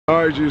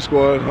Alright, G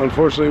Squad,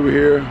 unfortunately we're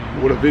here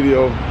with a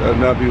video that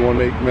not be one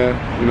make, man,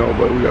 you know,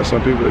 but we got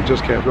some people that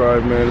just can't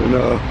drive, man, and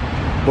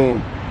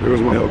boom, there goes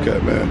my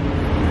Hellcat, man.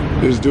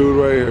 This dude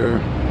right here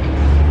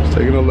is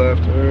taking a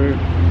left turn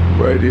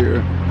right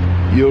here,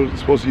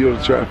 supposed to yield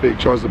to traffic,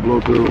 tries to blow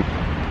through,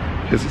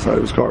 hits the side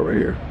of his car right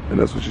here, and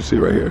that's what you see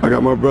right here. I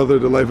got my brother,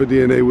 The Life of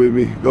DNA, with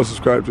me. Go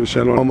subscribe to his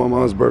channel. On my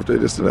mom's birthday,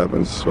 this shit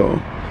happens, so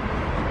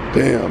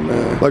damn,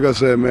 man. Like I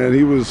said, man,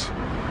 he was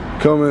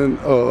coming,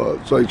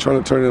 like trying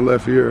to turn in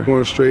left here,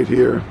 going straight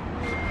here,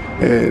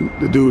 and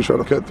the dude tried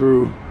to cut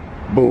through,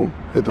 boom,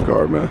 hit the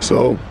car, man.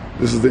 So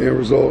this is the end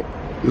result.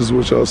 This is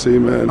what y'all see,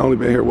 man. I only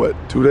been here, what,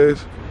 2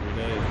 days?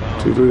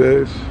 2, 3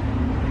 days?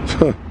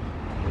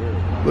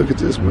 Look at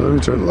this, man. Let me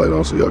turn the light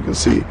on so y'all can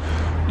see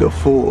the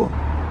full.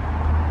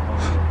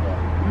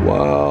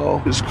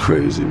 Wow, it's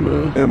crazy,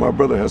 man. And my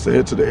brother has to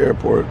head to the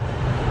airport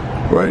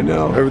right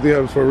now. Everything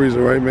happens for a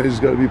reason, right, man? You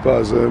just gotta be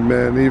positive,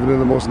 man, even in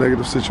the most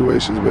negative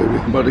situations, baby.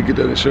 I'm about to get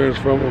that insurance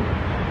from him,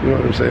 you know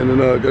what I'm saying? And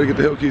gotta get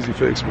the Hellcat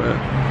fixed, man.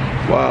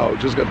 Wow,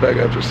 just got back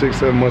after 6,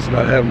 7 months of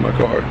not having my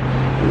car.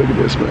 Look at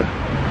this, man.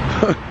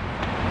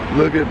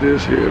 Look at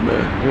this here,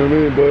 man. You know what I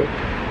mean? But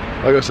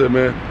like I said,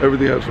 man,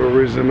 everything happens for a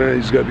reason, man.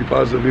 You just gotta be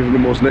positive, even in the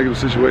most negative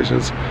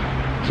situations.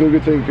 It's gonna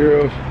get taken care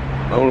of.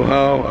 I don't know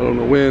how, I don't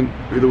know when.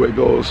 Either way it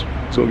goes,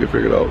 it's gonna get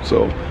figured out.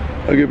 So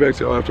I'll get back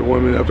to y'all after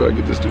 1 minute after I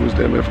get this dude's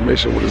damn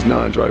information with his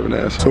non-driving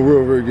ass. So we're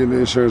over here getting the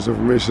insurance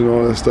information and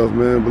all that stuff,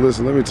 man. But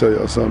listen, let me tell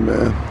y'all something,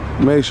 man.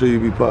 Make sure you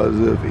be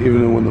positive,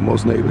 even when the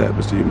most negative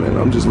happens to you, man.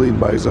 I'm just leading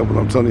by example.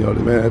 I'm telling y'all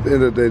that, man. At the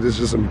end of the day, this is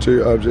just a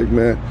material object,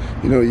 man.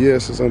 You know,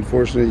 yes, it's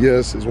unfortunate.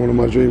 Yes, it's one of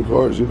my dream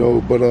cars, you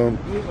know. But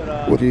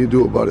what can you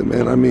do about it,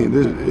 man? I mean,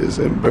 this is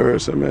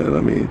embarrassing, man.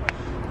 I mean,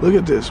 look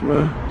at this,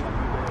 man.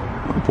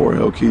 My poor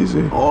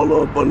Hellcat, all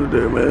up under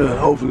there, man.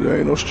 Hopefully there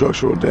ain't no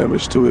structural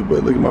damage to it,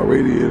 but look at my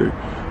radiator.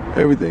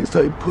 Everything's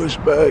tight, pushed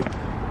back.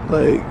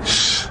 Like,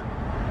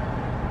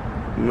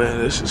 man,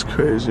 this is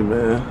crazy,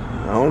 man.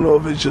 I don't know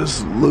if it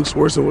just looks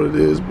worse than what it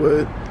is, but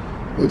it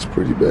looks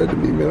pretty bad to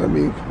me, man. I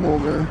mean, come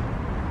on, man.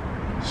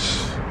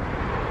 This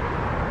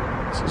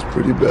is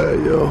pretty bad,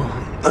 yo.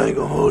 I ain't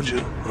gonna hold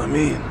you. I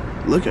mean,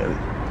 look at it,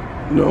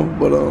 you know,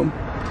 but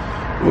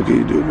what can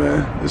you do,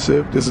 man? If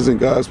this isn't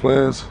God's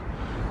plans,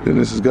 then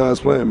this is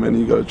God's plan, man.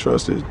 You gotta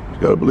trust it. You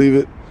gotta believe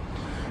it.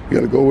 You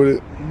gotta go with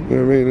it. You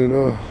know what I mean? And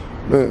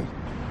man,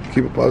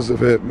 keep a positive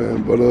head,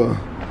 man. But I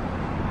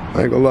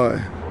ain't gonna lie,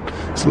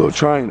 it's a little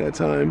trying at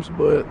times,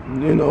 but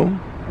you know,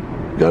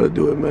 you gotta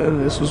do it,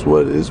 man. This is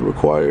what is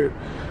required,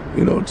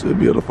 you know, to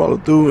be able to follow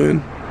through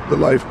in the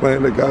life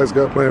plan that God's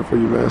got planned for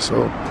you, man.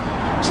 So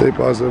stay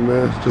positive,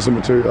 man. Just a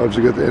material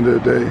object at the end of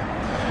the day.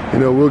 You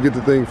know, we'll get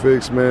the thing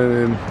fixed, man,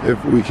 and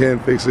if we can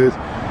fix it.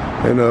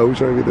 And we're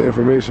trying to get the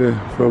information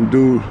from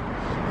dude.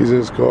 He's in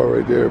his car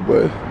right there,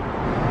 but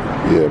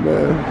yeah,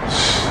 man,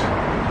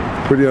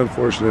 pretty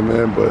unfortunate,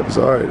 man, but it's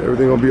all right.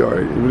 Everything gonna be all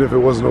right, even if it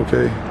wasn't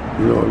okay,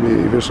 you know what I mean?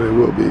 Eventually it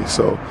will be.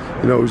 So,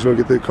 you know, we're just gonna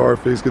get the car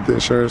fixed, get the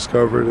insurance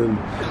covered and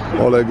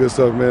all that good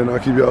stuff, man. I'll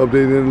keep you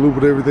updated in the loop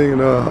with everything,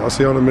 and I'll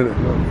see you in a minute.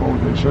 Phone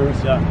with the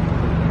insurance? Yeah.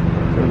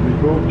 Everything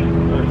cool?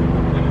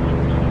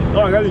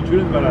 No, I got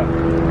insurance, but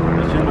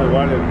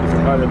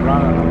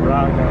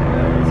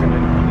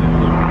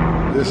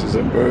this is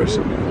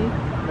embarrassing, man.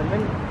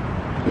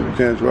 People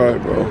can't drive,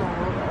 bro.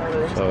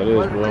 That's how it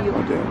is, bro. My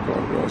damn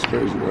car, bro. It's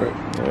crazy, right?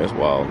 Yeah, that's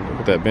wild. Look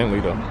at that Bentley,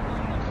 though.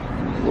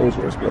 Rolls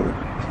Royce, Bentley.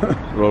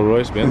 Rolls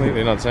Royce, Bentley,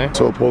 they're not the same?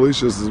 So police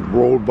just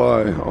rolled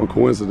by on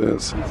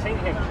coincidence. I can't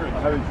just, like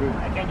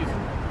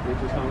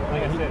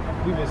I said,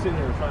 we've been sitting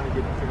here trying to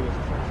get figure this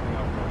insurance thing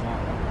out for a long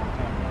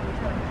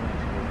time.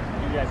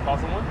 You guys call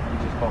someone? You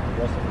just called the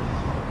rest of us.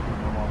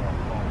 I'm on the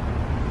phone.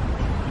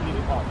 You need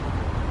to call.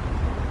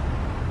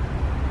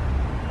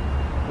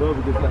 Well,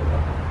 because like,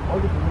 all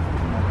the permissions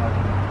in my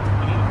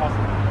house. You need to call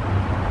someone.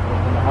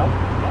 From the house?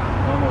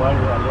 Yeah. No, I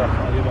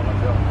live on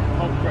myself.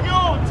 Yo,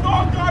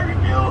 tall guy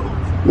revealed!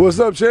 What's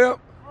up, champ?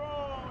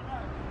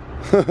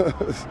 Bro,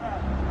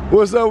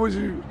 What's up with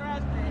you?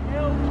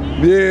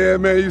 Yeah,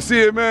 man, you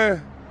see it,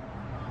 man?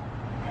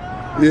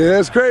 Yeah,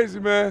 it's crazy,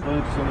 man. The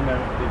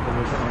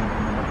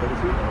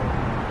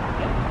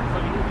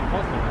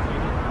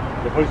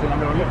person I'm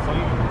gonna get, so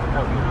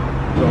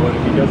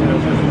if he doesn't know,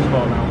 just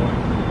call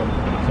 911.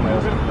 Somebody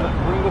else. We're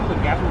gonna go to the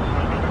gas.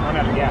 Run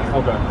out of gas.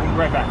 Okay. We'll be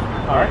right back.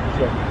 All right.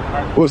 Sure. All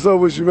right. What's up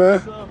with you, man?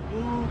 What's up,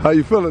 dude? How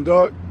you feeling,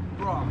 dog?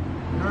 Bro,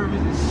 I'm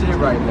nervous as shit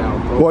right now,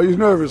 bro. Why you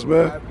nervous,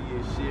 man? Happy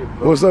as shit,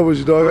 bro. What's up with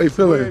you, dog? How you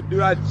feeling?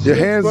 Dude, your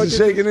hands are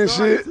shaking and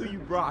shit? To you,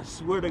 bro. I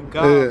swear to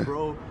God,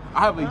 bro.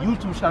 I have a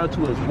YouTube shout out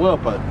to as well,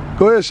 but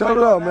go ahead, shout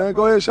it out, man.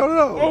 Go ahead, shout it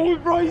out. Oh,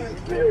 bro, you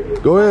serious?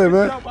 Go ahead,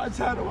 man. Shout my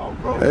channel out,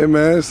 bro. Hey,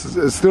 man,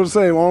 it's still the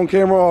same, on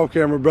camera, off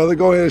camera, brother.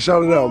 Go ahead and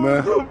shout it out,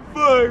 man. Fuck,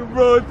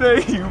 bro.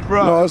 Thank you,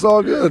 bro. No, it's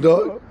all good,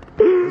 dog.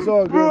 It's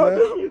all good, bro,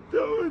 man.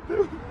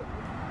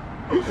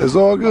 It's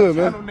all good,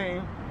 my man.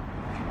 Name,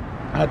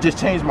 I just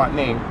changed my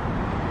name.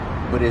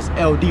 but it's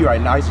LD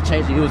right now. I used to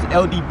change it. It was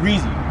LD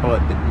Breezy, but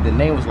the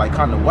name was like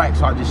kind of whack,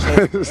 so I just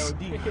changed it to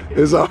LD.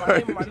 It's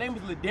alright. My name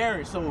is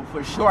Ladarius, so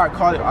for sure I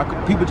call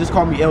it. People just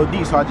call me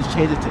LD, so I just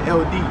changed it to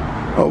LD.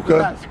 Okay.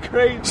 That's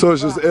crazy. So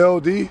it's just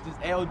LD?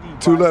 Just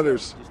LD. Two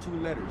letters. Just 2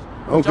 letters.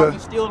 Okay. Y'all can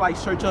still like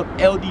search up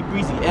LD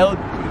Breezy.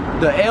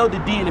 The L, the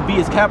D, and the B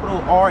is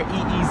capital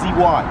REEZY.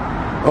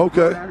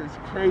 Okay. That is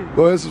crazy.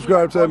 Go ahead and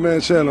subscribe to that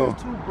man's channel.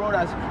 Too, bro,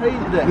 that's crazy.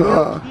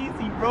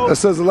 Easy, bro. That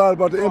says a lot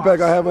about the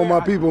impact I have on my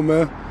people,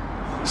 man.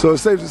 So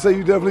it's safe to say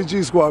you definitely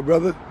G Squad,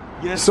 brother.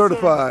 Yes,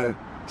 certified.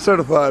 sir.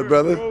 Certified,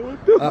 brother.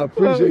 I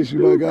appreciate you,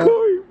 my guy.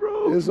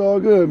 It's all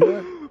good,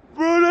 man.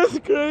 Bro, that's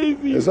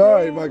crazy. It's all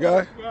right, my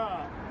guy.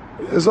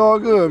 It's all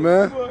good,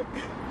 man.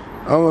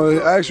 I'm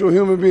an actual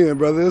human being,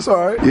 brother. It's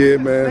all right. Yeah,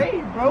 man.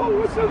 Hey, bro,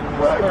 what's up,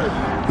 bro?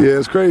 Yeah,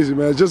 it's crazy,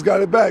 man. Just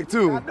got it back,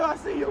 too. I know I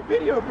see your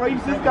video, bro. You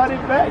just got it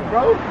back,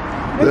 bro.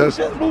 You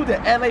just moved to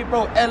LA,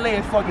 bro. LA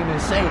is fucking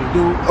insane,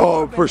 dude.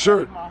 Oh, for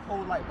sure. My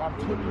whole life. I'm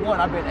 21.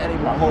 I've been in LA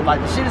my whole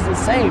life. The shit is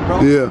insane,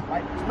 bro. Yeah.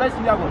 Like, especially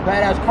you have a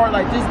badass car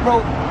like this, bro.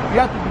 You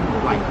have to be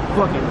like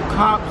fucking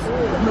cops.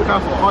 Look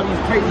out for all these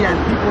crazy ass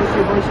people and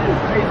shit, bro. Shit is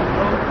crazy,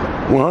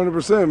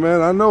 bro. 100%,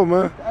 man. I know,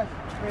 man.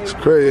 It's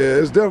crazy. Yeah,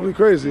 it's definitely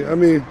crazy. I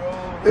mean,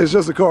 it's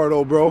just a car,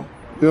 though, bro. You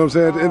know what I'm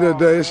saying? At the end of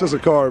the day, it's just a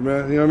car,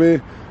 man. You know what I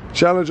mean?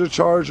 Challenger,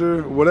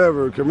 Charger,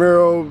 whatever,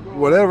 Camaro,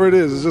 whatever it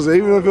is. It's just,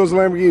 even if it was a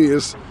Lamborghini,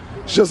 it's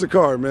just a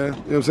car, man. You know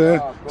what I'm saying?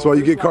 That's why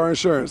you get car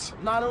insurance.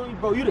 Not only,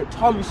 bro, you done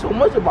taught me so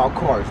much about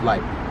cars.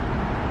 Like,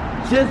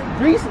 just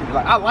recently,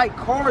 like, I like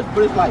cars,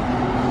 but it's like,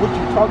 what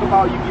you talk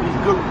about, you get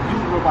these good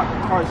reviews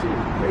about the car shit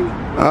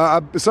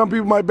is crazy. Some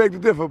people might beg to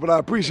differ, but I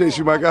appreciate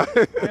you, my guy.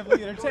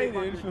 Definitely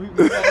entertaining. So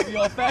we gotta be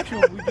all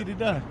factual. We get it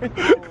done.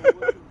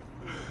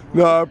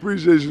 No, I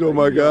appreciate you, though,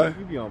 my guy.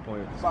 You be on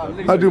point.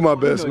 I do my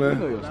best, man. You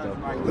know your stuff,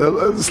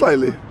 bro.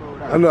 Slightly.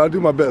 I know I do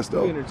my best,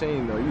 though. You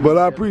entertaining, though. But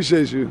I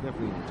appreciate you.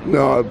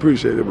 No, I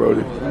appreciate it,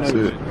 Brody.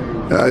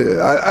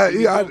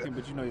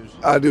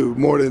 I do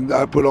more than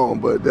I put on,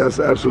 but that's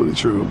absolutely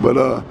true.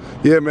 But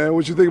yeah, man,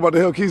 what you think about the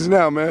Hellcat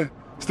now, man?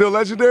 Still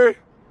legendary?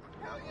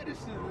 Hell yeah, this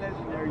shit is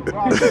legendary,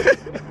 bro.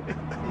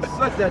 It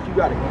sucks that you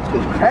gotta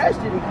crash it.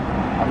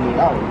 I mean,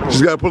 I don't know.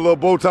 Just gotta put a little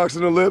Botox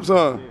in the lips,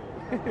 huh?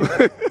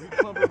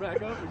 Pump her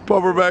back up.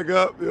 Pump her back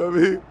up, you know what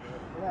I mean?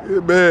 Yeah,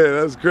 man,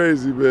 that's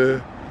crazy,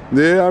 man.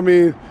 Yeah, I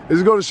mean,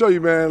 it's going to show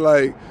you, man,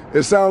 like,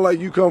 it sounds like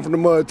you come from the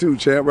mud too,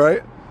 champ,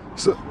 right?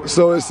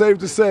 So it's safe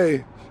to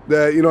say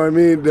that, you know what I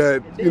mean,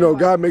 that, you know,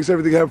 God makes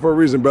everything happen for a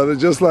reason, brother.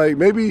 Just like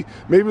maybe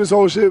this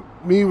whole shit,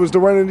 me, was to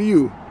run into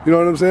you. You know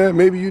what I'm saying?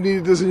 Maybe you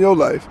needed this in your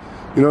life.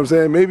 You know what I'm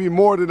saying? Maybe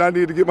more than I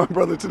needed to get my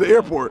brother to the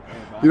airport.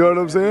 You know what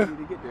I'm saying?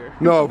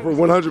 No, for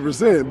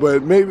 100%.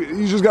 But maybe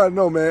you just got to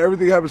know, man,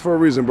 everything happens for a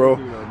reason, bro.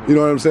 You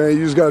know what I'm saying?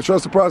 You just got to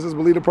trust the process,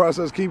 believe the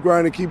process, keep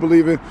grinding, keep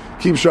believing,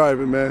 keep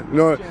striving, man. You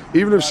know,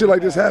 even if shit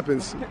like this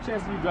happens.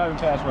 Chance of you driving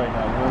fast right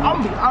now.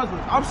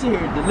 I'm sitting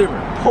here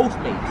delivering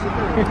Postmates.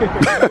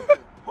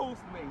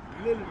 Postmates,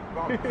 literally,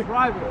 bro. I'm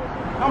driving.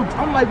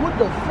 I'm like, what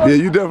the fuck? Yeah,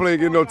 you definitely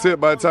ain't getting no tip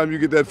by the time you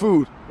get that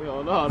food.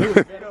 Hell no,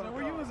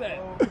 where you was at?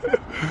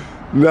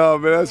 No,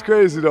 man, that's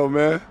crazy though,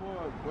 man.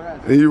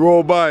 And you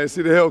roll by and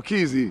see the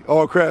Hellcat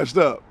all crashed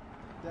up.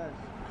 That's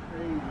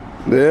crazy.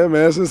 Yeah,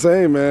 man, it's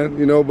insane, man.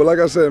 You know, but like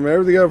I said, man,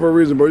 everything happens for a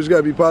reason, bro. You just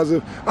gotta be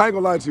positive. I ain't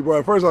gonna lie to you, bro.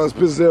 At first I was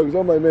pissed as hell because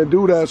I'm like, man,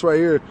 dude ass right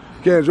here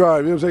can't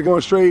drive. You know what I'm saying?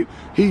 Going straight,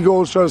 he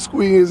goes trying to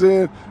squeeze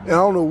in, and I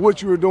don't know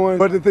what you were doing.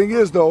 But the thing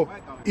is, though,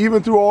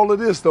 even through all of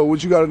this, though,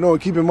 what you gotta know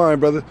and keep in mind,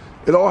 brother,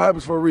 it all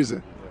happens for a reason.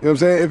 You know what I'm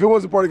saying? If it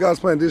wasn't part of God's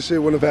plan, this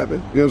shit wouldn't have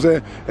happened. You know what I'm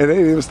saying? And they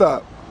didn't even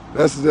stop.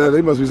 That's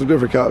they must be some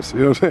different cops. You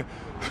know what I'm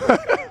saying?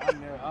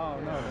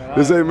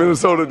 This ain't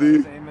Minnesota, D.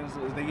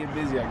 They get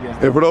busy, I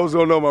guess. And for those who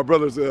don't know, my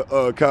brother's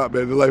a cop,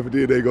 man. The Life of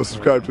DNA. Go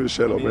subscribe to his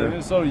channel, In man.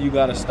 Minnesota, you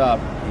gotta stop,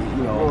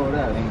 you know,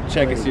 and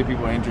check and see if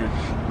people are injured.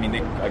 I mean,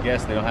 I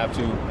guess they don't have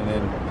to. And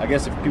then I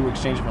guess if people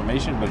exchange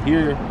information, but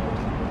here,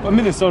 but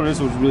Minnesota, this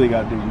is what you really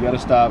gotta do. You gotta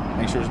stop,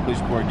 make sure it's a police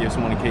report, give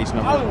someone a case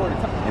number.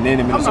 And then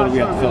in Minnesota, we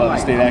have to fill out a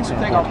state action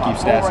report to keep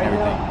stats and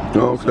everything.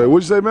 Okay,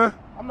 what'd you say, man?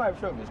 I'm not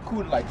sure if it's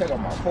cool to like take out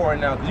my phone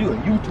now because you a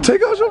YouTuber.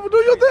 Take out your phone, do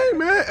your thing,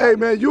 man. Hey,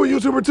 man, you a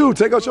YouTuber too.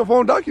 Take out your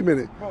phone,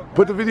 document it.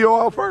 Put the video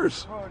out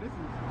first. Bro, this is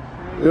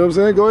crazy. You know what I'm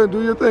saying? Go ahead and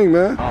do your thing,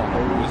 man. I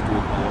don't know this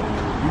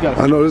dude.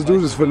 I know this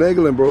dude is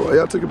finagling, bro.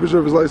 Y'all took a picture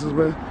of his license,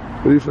 man.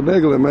 But he's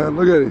finagling, man.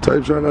 Look at him.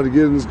 Type trying not to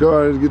get in his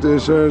car and get the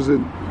insurance,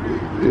 and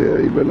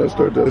yeah, he better not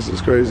start that. This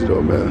is crazy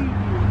though, man.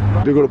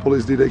 They go to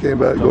police D, they came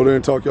back. Go there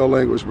and talk y'all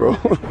language, bro. You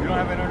don't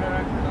have internet?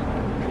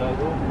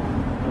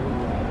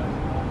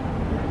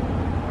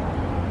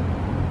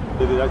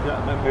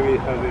 Maybe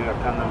have the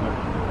account number.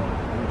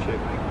 Let me check.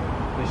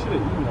 They should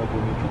have emailed you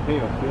if you pay a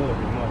bill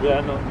every month.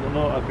 Yeah,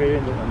 no, I pay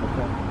on the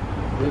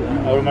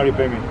phone. Automatic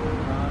payment.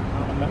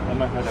 I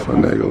might have that.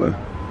 Finagling.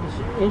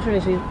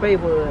 Insurance is paid,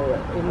 but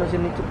you must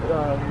need to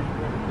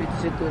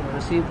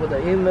receive for the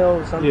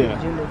email or something.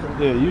 Yeah,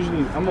 yeah.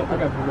 Usually, I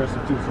got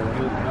progressive too, so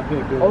I pay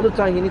a bill. All the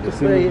time you need to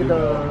pay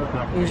the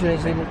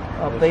insurance. You need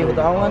to pay for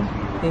that one.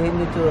 You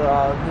need to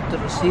get the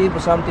receipt or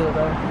something like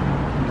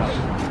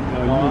that.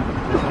 No,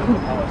 you need the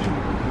policy. You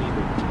need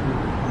the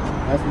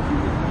That's what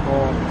you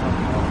call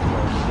something else.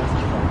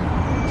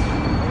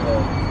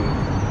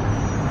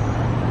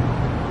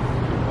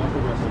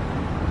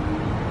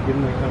 Give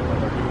them the kind of like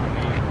give them the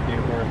name, date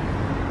of birth,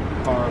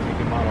 car, make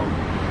and model,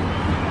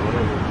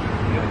 whatever.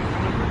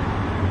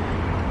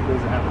 Yeah. It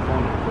doesn't have a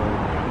phone number.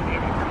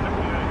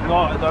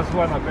 No, that's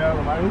why my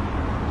parents married.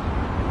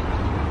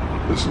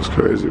 This is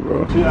crazy,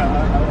 bro.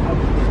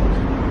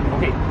 Yeah,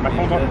 okay,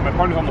 my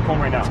partner's on the phone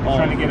right now. I'm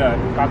trying to get a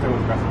contact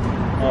with the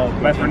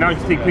but for now,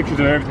 just take pictures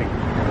of everything.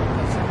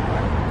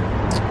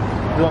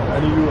 No, I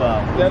need you.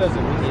 That doesn't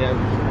really have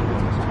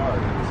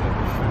charge.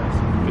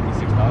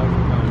 It's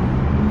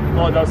 $56.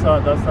 No, that's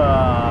for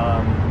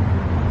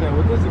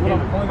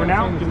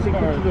now, just take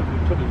pictures of the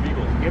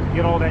vehicle.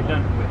 Get all that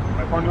done.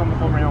 My partner's on the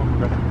phone right now.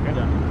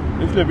 Okay?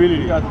 It's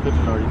liability. You got the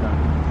pictures already done.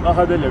 Not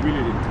had the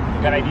liability.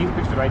 You got IDs,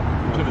 pictures, right?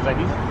 Pictures of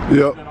IDs?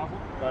 Yep.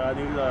 I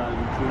need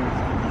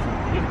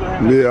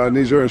insurance. Yeah, I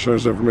need your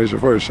insurance information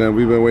first, Shan.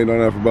 We've been waiting on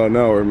that for about an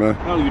hour, man.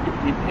 No,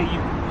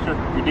 sure,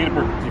 your date of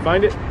birth. Did you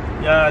find it?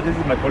 Yeah, this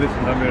is my policy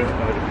number.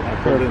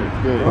 Good.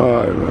 All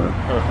right, man.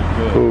 Perfect.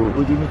 Good. Cool.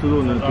 What do you need to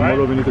do?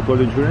 Tomorrow we need to call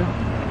the insurance?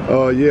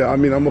 Yeah, I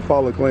mean, I'm gonna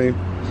file a claim.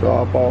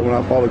 So when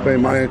I file a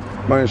claim, my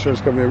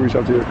insurance company will reach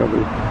out to your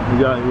company.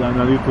 Yeah, and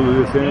I need to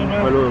do the same,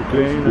 file a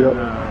claim. Yep.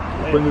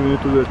 And, when do we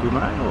need to do it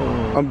tonight?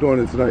 Or? I'm doing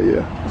it tonight,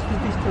 yeah.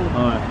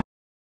 All right.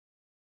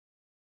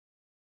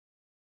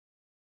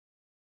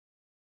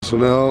 So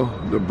now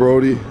the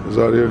Brody is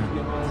out here.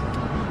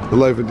 The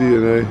life of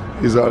DNA,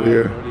 he's out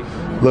here.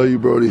 Love you,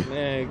 Brody.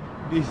 Man,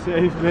 be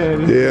safe,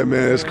 man. Yeah,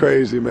 man, it's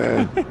crazy,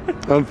 man.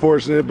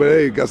 Unfortunate, but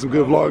hey, got some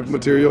good vlog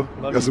material.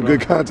 Got some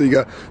good content. You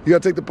got to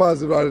take the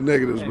positive out of the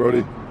negatives,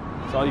 Brody.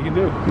 That's all you can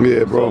do.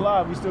 Yeah, bro. Still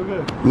alive, we still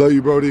good. Love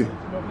you, Brody.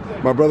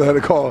 My brother had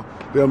to call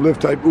them Lyft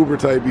type, Uber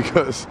type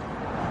because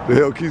the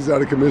Hellcat's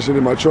out of commission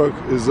and my truck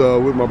is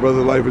with my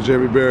brother, life of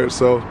Jeremy Barrett.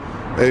 So,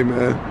 hey,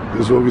 man,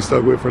 this is what we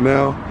stuck with for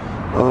now.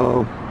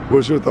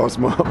 What's your thoughts,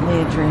 Mom?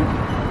 Me a drink.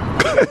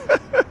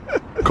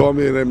 Call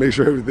me and then make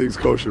sure everything's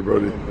kosher,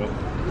 Brody.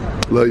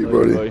 Love you,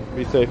 Brody.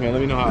 Be safe, man.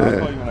 Let me know how. I'll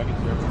call you when I get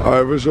there. All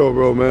right, for sure,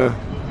 bro, man.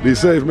 Be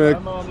safe,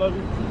 man. Mom, love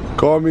you.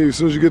 Call me as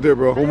soon as you get there,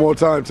 bro. One more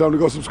time. Tell them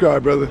to go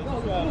subscribe, brother.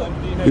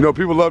 You know,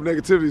 people love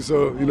negativity,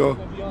 so, you know.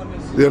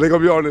 Yeah, they're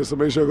going to be on this, so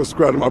make sure you go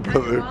subscribe to my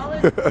brother.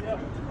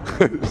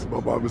 My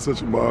mom is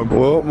such a mom.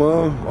 Well,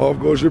 Mom, off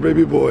goes your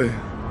baby boy.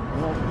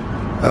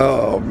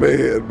 Oh,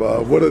 man,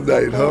 Mom. What a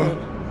night, huh?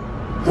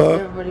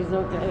 Everybody's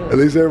okay. At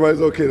least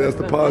everybody's okay. That's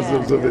the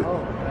positives of it.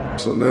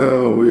 So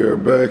now we are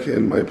back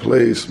in my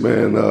place,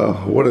 man.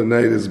 What a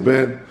night it's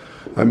been.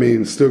 I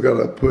mean, still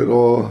gotta put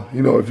all,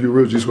 you know, if you're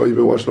real G Squad, you've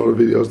been watching all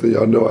the videos, then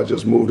y'all know I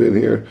just moved in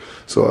here.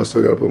 So I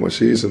still gotta put my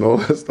sheets and all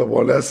that stuff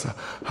on. That's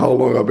how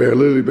long I've been here.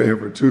 Literally been here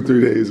for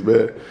 2-3 days,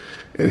 man.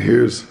 And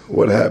here's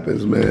what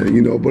happens, man.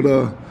 You know, but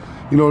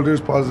you know,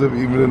 there's positive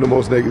even in the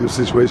most negative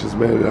situations,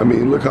 man. I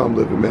mean, look how I'm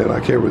living, man.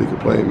 I can't really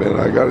complain, man.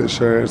 I got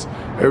insurance.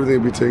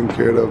 Everything will be taken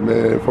care of,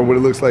 man. From what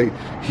it looks like,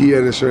 he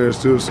had insurance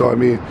too. So, I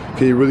mean,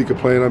 can you really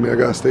complain? I mean, I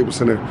got a Staples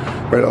Center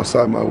right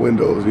outside my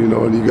windows, you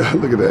know, and you got,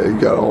 look at that. You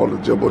got all the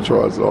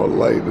jumbotrons and all the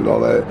light and all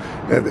that.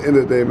 And at the end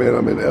of the day, man,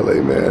 I'm in LA,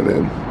 man,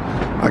 and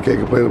I can't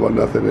complain about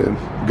nothing. And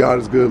God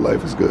is good,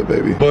 life is good,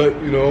 baby. But,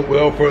 you know,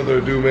 without further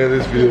ado, man,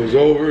 this video is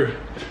over.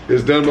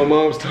 It's done. My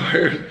mom's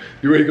tired.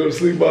 You ready to go to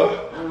sleep, Bob?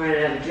 I'm ready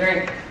to have a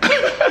drink.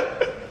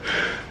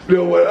 You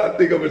know what? I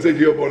think I'm gonna take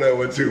you up on that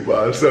one too,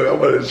 Bob. So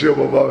I'm gonna chill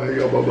my mom,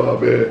 hang out with my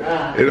mom, man,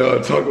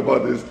 and talk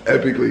about this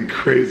epically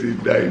crazy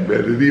night,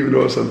 man. And even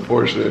though it's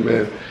unfortunate,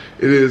 man,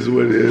 it is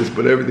what it is.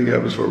 But everything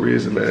happens for a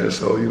reason, man.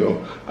 So you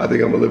know, I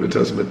think I'm a living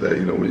testament that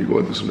you know when you're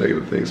going through some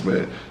negative things,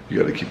 man, you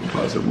got to keep a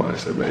positive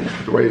mindset, man. You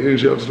put the right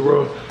energy out to the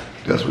world,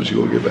 that's what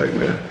you're gonna get back,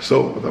 man.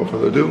 So without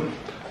further ado,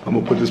 I'm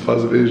gonna put this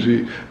positive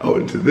energy out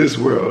into this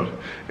world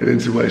and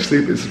into my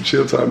sleep and some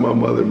chill time with my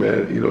mother,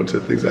 man, you know, until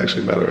things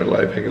actually matter in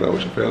life, hanging out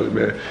with your family,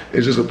 man.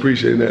 And just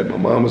appreciating that. My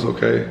mom is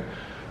okay.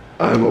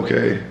 I'm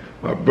okay.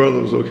 My brother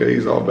was okay.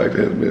 He's all back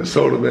to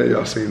Minnesota, man.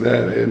 Y'all seen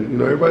that. And, you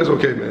know, everybody's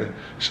okay, man.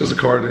 It's just a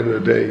car at the end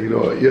of the day. You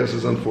know, yes,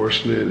 it's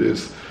unfortunate.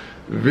 It's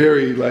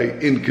very,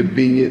 like,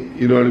 inconvenient.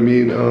 You know what I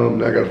mean?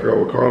 I gotta figure out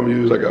what car I'm gonna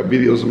use. I got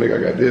videos to make. I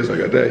got this, I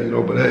got that, you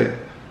know, but hey,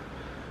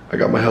 I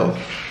got my health,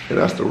 and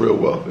that's the real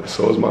wealth. And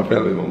so is my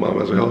family. My mom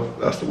has her health,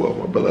 that's the wealth.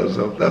 My brother has his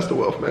health, that's the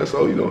wealth, man.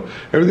 So, you know,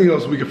 everything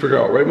else we can figure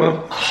out, right,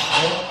 Mom?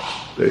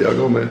 There y'all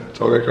go, man.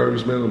 It's all right,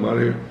 Carters, man. I'm out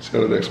of here. See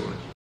you on the next one.